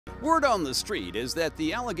Word on the street is that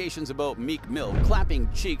the allegations about Meek Mill clapping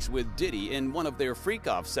cheeks with Diddy in one of their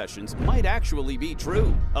freak-off sessions might actually be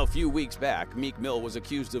true. A few weeks back, Meek Mill was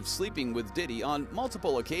accused of sleeping with Diddy on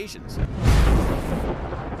multiple occasions.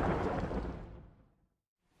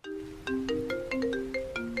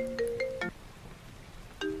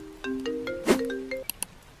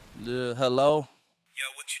 Hello? Yo,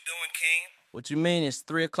 what you doing, King? What you mean? It's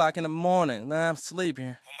 3 o'clock in the morning. Nah, I'm sleeping.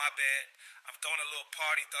 Oh, my bad. I'm throwing a little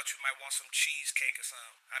party. Thought you might want some cheesecake or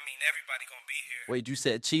something. I mean, everybody gonna be here. Wait, you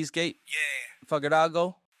said cheesecake? Yeah. Fuck it, I'll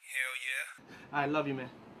go. Hell yeah. I love you, man.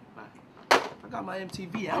 Bye. I got my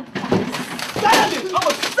MTV out. Savage! I'm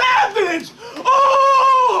a savage!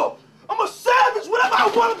 Oh! I'm a savage! Whatever I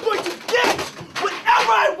want, I'm going to get!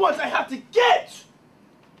 Whatever I want, I have to get!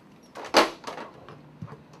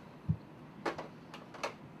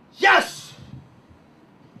 Yes!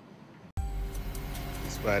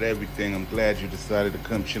 Despite everything, I'm glad you decided to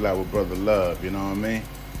come chill out with Brother Love, you know what I mean?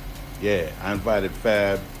 Yeah, I invited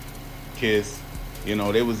Fab, Kiss, you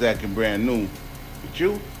know, they was acting brand new. But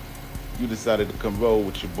you decided to come roll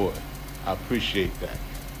with your boy. I appreciate that.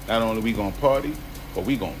 Not only we gonna party, but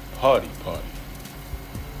we gonna party.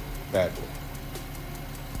 Bad boy.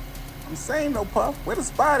 I'm saying though, Puff, where the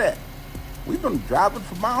spot at? We've been driving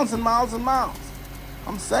for miles and miles and miles.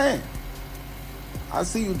 I'm saying. I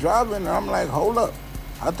see you driving and I'm like, hold up.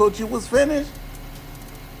 I thought you was finished.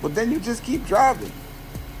 But then you just keep driving.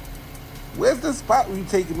 Where's the spot where you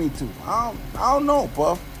taking me to? I don't know,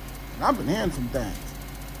 Puff. I've been hearing some things.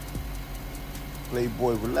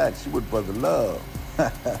 Playboy, relax. You with Brother Love.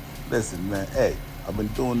 Listen, man. Hey, I've been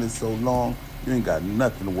doing this so long, you ain't got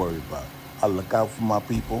nothing to worry about. I look out for my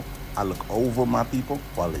people. I look over my people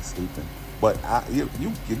while they sleeping. But you're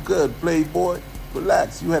good, Playboy.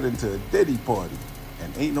 Relax. You heading to a Diddy party.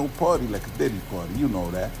 And ain't no party like a Diddy party. You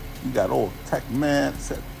know that. You got all tech, man.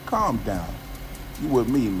 Calm down. You with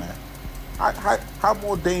me, man. How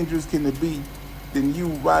more dangerous can it be than you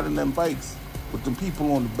riding them bikes with them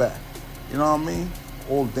people on the back? You know what I mean?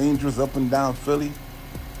 All dangerous up and down Philly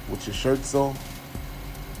with your shirts off,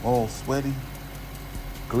 all sweaty,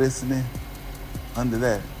 glistening under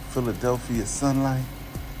that Philadelphia sunlight.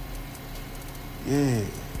 Yeah.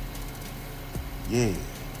 You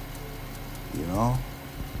know?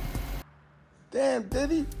 Damn,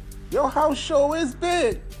 Diddy, your house show is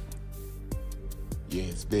big. Yeah,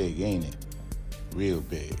 it's big, ain't it? Real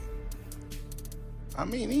big. I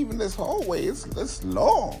mean, even this hallway, it's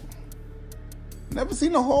long. Never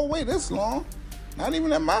seen a hallway this long. Not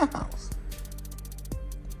even at my house.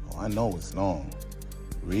 Oh, I know it's long.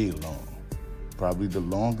 Real long. Probably the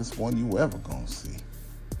longest one you ever gonna see.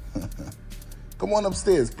 Come on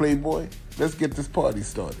upstairs, Playboy. Let's get this party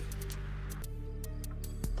started.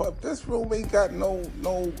 But this room ain't got no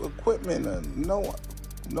equipment, no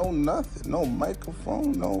nothing, no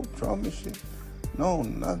microphone, no drum machine, no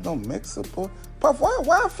mixer. Puff,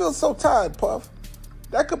 why I feel so tired, Puff?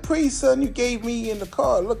 That Capri Sun you gave me in the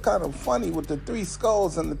car looked kind of funny with the 3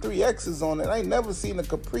 skulls and the 3 X's on it. I ain't never seen a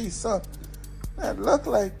Capri Sun that look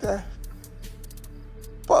like that.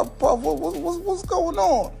 Puff, what's going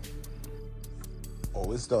on?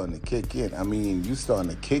 Oh, it's starting to kick in. I mean, you starting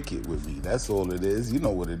to kick it with me. That's all it is. You know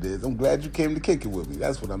what it is. I'm glad you came to kick it with me.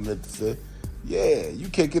 That's what I meant to say. Yeah, you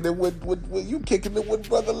kicking it with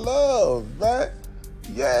Brother Love, man.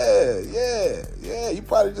 Yeah. You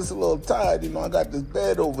probably just a little tired. You know, I got this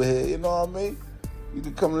bed over here. You know what I mean? You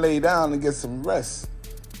can come lay down and get some rest.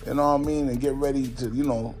 You know what I mean? And get ready to, you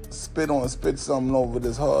know, spit something over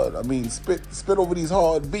this hard. I mean, spit over these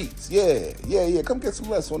hard beats. Yeah. Come get some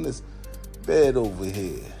rest on this bed over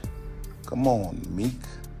here. Come on, Meek.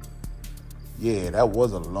 Yeah, that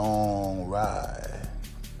was a long ride.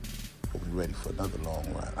 Hope you're ready for another long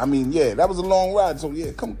ride. I mean, yeah, that was a long ride, so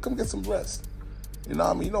yeah, come get some rest. You know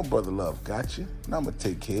what I mean? You know Brother Love got you. And I'm gonna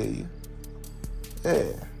take care of you.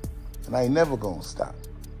 Yeah. And I ain't never gonna stop.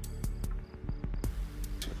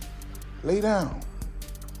 Lay down.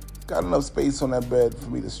 Got enough space on that bed for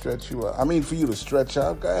me to stretch you out. I mean, for you to stretch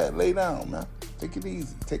out. Go ahead, lay down, man. Take it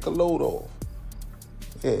easy. Take a load off.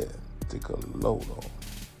 Yeah, take a load off.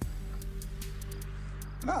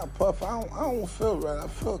 Nah, Puff, I don't feel right. I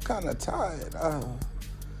feel kind of tired. A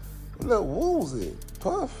little woozy,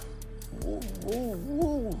 Puff.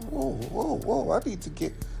 Whoa. I need to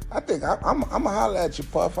get. I think I'm gonna holler at you,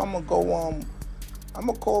 Puff. I'm gonna go. I'm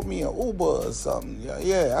gonna call me an Uber or something.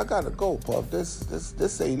 Yeah. I gotta go, Puff.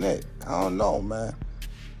 This ain't it. I don't know, man.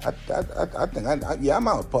 I think I'm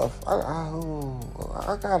out, Puff.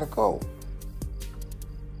 I gotta go.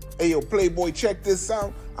 Hey, yo, Playboy, check this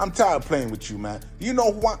out. I'm tired of playing with you, man. You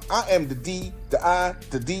know who I am, the D, the I,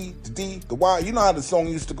 the D, the D, the Y. You know how the song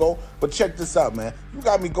used to go. But check this out, man. You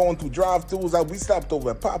got me going through drive-thrus. We stopped over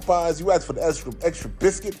at Popeyes. You asked for the extra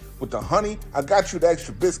biscuit with the honey. I got you the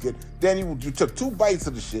extra biscuit. Then you took 2 bites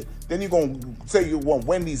of the shit. Then you gonna say you want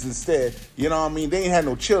Wendy's instead. You know what I mean? They ain't had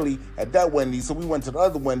no chili at that Wendy's, so we went to the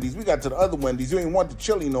other Wendy's. We got to the other Wendy's. You ain't want the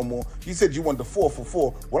chili no more. You said you want the 4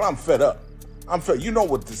 for $4. Well, I'm fed up. You know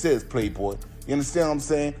what this is, Playboy. You understand what I'm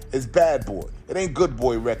saying? It's Bad Boy. It ain't Good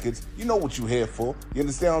Boy Records. You know what you here for. You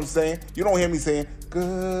understand what I'm saying? You don't hear me saying,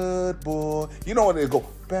 good boy. You know what it is. Go,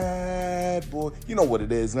 bad boy. You know what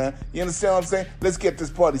it is, man. You understand what I'm saying? Let's get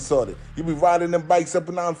this party started. You be riding them bikes up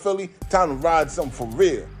and down Philly? Time to ride something for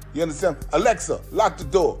real. You understand? Alexa, lock the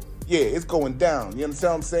door. Yeah, it's going down. You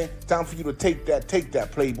understand what I'm saying? Time for you to take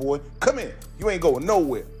that, Playboy. Come in. You ain't going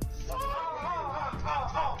nowhere.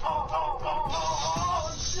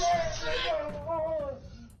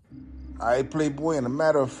 All right, Playboy, and a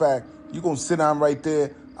matter of fact, you gonna sit down right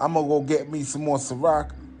there. I'm gonna go get me some more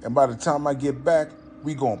Ciroc, and by the time I get back,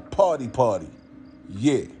 we gonna party.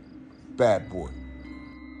 Yeah, Bad Boy.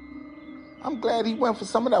 I'm glad he went for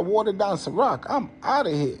some of that watered down Ciroc. I'm out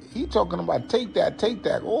of here. He talking about take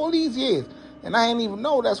that, all these years, and I ain't even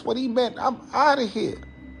know that's what he meant. I'm out of here.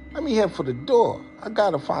 Let me head for the door. I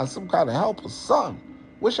gotta find some kind of help or something.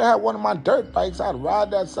 Wish I had one of my dirt bikes. I'd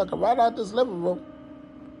ride that sucker right out this living room.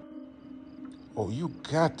 Oh, you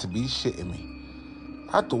got to be shitting me.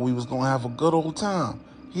 I thought we was gonna have a good old time.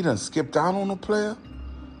 He done skipped out on the player?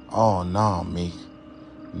 Oh, nah, Meek.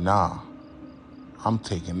 Nah. I'm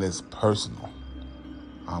taking this personal.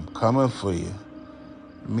 I'm coming for you.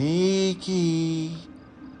 Meeky.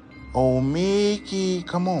 Oh, Meeky.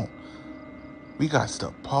 Come on. We got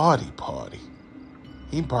to party.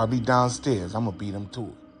 He probably downstairs. I'm gonna beat him to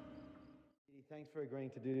it. Thanks for agreeing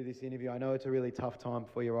to do this interview. I know it's a really tough time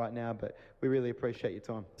for you right now, but we really appreciate your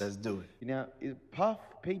time. Let's do it. Now, Puff,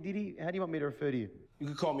 P. Diddy, how do you want me to refer to you? You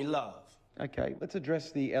can call me Love. Okay, let's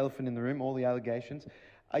address the elephant in the room, all the allegations.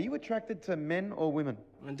 Are you attracted to men or women?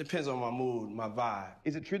 It depends on my mood, my vibe.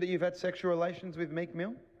 Is it true that you've had sexual relations with Meek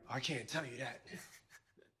Mill? I can't tell you that.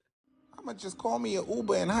 I'ma just call me an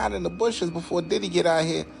Uber and hide in the bushes before Diddy get out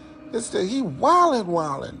here. He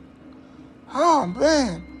wildin'. Oh,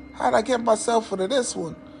 man. How'd I get myself into this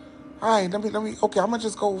one? All right, let me, okay, I'm gonna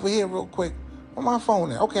just go over here real quick. Where my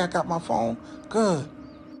phone at? Okay, I got my phone. Good.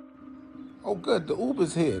 Oh, good, the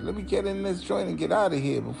Uber's here. Let me get in this joint and get out of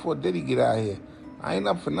here before Diddy get out here. I ain't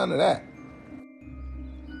up for none of that.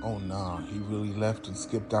 Oh, nah, he really left and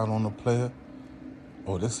skipped out on the player?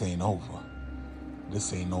 Oh, this ain't over.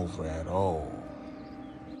 This ain't over at all.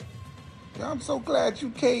 Yo, I'm so glad you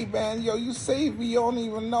came, man. Yo, you saved me. You don't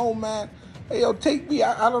even know, man. Hey, yo, take me.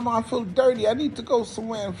 I don't know. I feel dirty. I need to go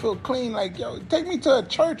somewhere and feel clean. Like, yo, take me to a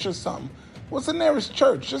church or something. What's the nearest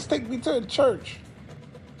church? Just take me to a church.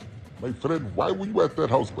 My friend, why were you at that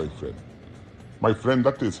house, my friend? My friend,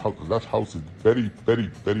 that house is very, very,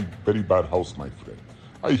 very, very bad house, my friend.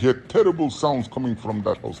 I hear terrible sounds coming from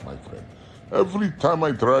that house, my friend. Every time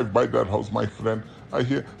I drive by that house, my friend, I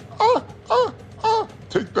hear,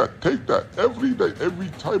 take that. Every day, every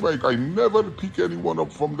time I never pick anyone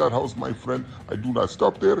up from that house, my friend. I do not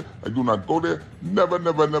stop there. I do not go there. Never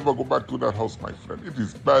go back to that house, my friend. It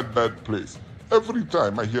is bad place. Every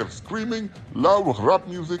time I hear screaming, loud rap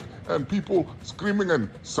music, and people screaming, and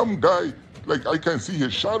some guy, like I can see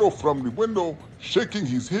his shadow from the window, shaking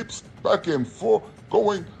his hips back and forth,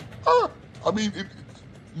 going,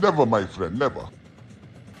 never, my friend, never.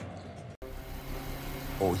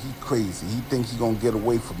 Oh, he crazy. He think he gonna get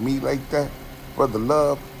away from me like that? Brother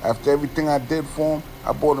Love, after everything I did for him,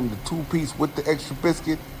 I bought him the 2-piece with the extra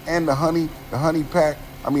biscuit and the honey pack.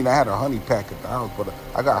 I had a honey pack at the house, but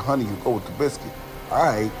I got honey to go with the biscuit. All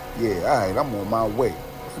right, I'm on my way.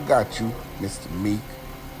 Forgot you, Mr. Meek.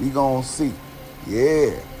 We gonna see.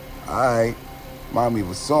 Yeah, all right. Remind me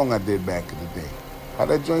of a song I did back in the day. How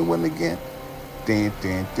that joint went again? He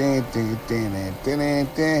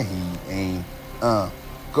ain't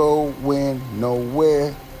going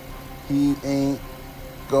nowhere. He ain't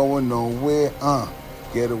going nowhere.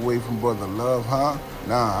 Get away from Brother Love, huh?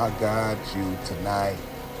 Nah, I got you tonight.